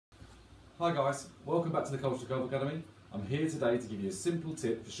Hi guys, welcome back to the Cultural Golf Academy. I'm here today to give you a simple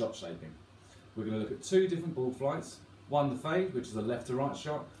tip for shot shaping. We're going to look at two different ball flights, one the fade, which is a left to right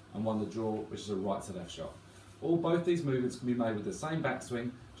shot, and one the draw, which is a right to left shot. Both these movements can be made with the same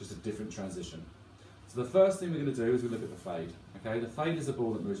backswing, just a different transition. So the first thing we're going to do is we look at the fade. Okay, the fade is a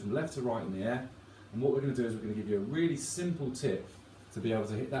ball that moves from left to right in the air, and what we're going to do is we're going to give you a really simple tip to be able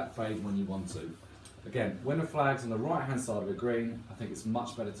to hit that fade when you want to. Again, when a flag's on the right hand side of the green, I think it's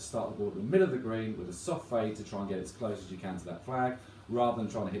much better to start the ball in the middle of the green with a soft fade to try and get as close as you can to that flag, rather than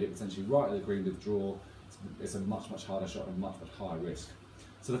trying to hit it potentially right at the green with draw. It's a much harder shot and much higher risk.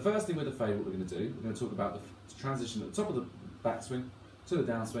 So the first thing with the fade, what we're going to do, we're going to talk about the transition at the top of the backswing to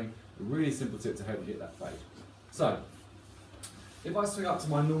the downswing, a really simple tip to help you hit that fade. So, if I swing up to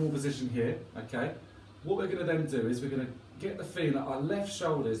my normal position here, okay, what we're going to then do is we're going to get the feeling that our left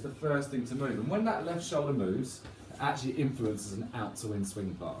shoulder is the first thing to move, and when that left shoulder moves, it actually influences an out to in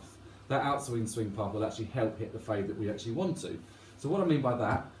swing path. That out to in swing path will actually help hit the fade that we actually want to. So what I mean by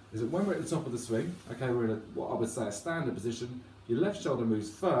that is that when we're at the top of the swing, okay, we're in what I would say a standard position, your left shoulder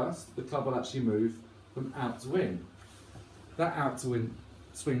moves first, the club will actually move from out to in. That out to in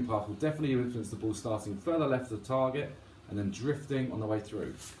swing path will definitely influence the ball starting further left of the target and then drifting on the way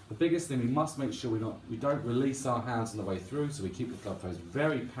through. The biggest thing, we must make sure we don't release our hands on the way through, so we keep the club face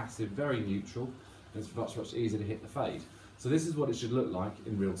very passive, very neutral, and it's much easier to hit the fade. So this is what it should look like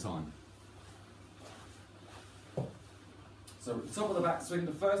in real time. So at the top of the backswing,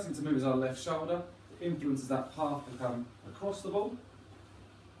 the first thing to move is our left shoulder. It influences that path to come across the ball.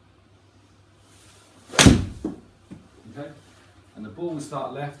 Okay, and the ball will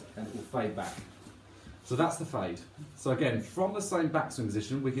start left and it will fade back. So that's the fade. So again, from the same backswing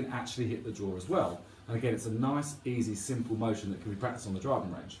position, we can actually hit the draw as well. And again, it's a nice, easy, simple motion that can be practiced on the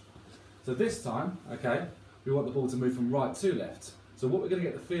driving range. So this time, okay, we want the ball to move from right to left. So what we're going to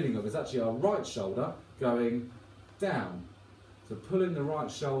get the feeling of is actually our right shoulder going down. So pulling the right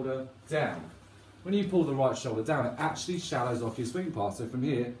shoulder down. When you pull the right shoulder down, it actually shallows off your swing path. So from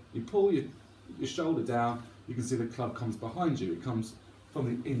here, you pull your shoulder down, you can see the club comes behind you. It comes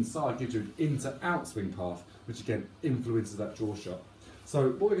from the inside, gives you an in to out swing path, which again influences that draw shot. So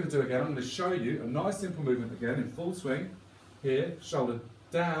what we're going to do again, I'm going to show you a nice simple movement again in full swing. Here, shoulder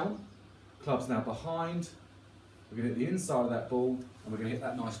down, club's now behind. We're going to hit the inside of that ball and we're going to hit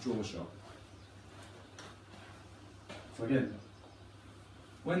that nice draw shot. So again,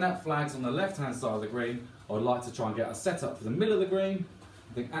 when that flag's on the left hand side of the green, I would like to try and get a setup for the middle of the green.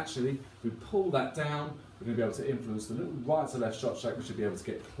 I think actually, if we pull that down, we're going to be able to influence the little right to left shot shape, we should be able to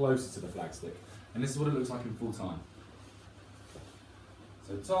get closer to the flag stick. And this is what it looks like in full time.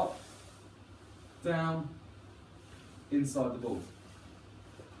 So top, down, inside the ball.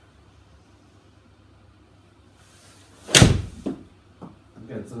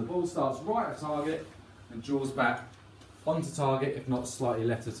 Again, so the ball starts right at target and draws back onto target, if not slightly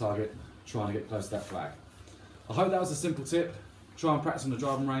left of target, trying to get close to that flag. I hope that was a simple tip. Try and practice on the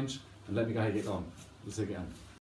driving range and let me know how you get on. We'll see you again.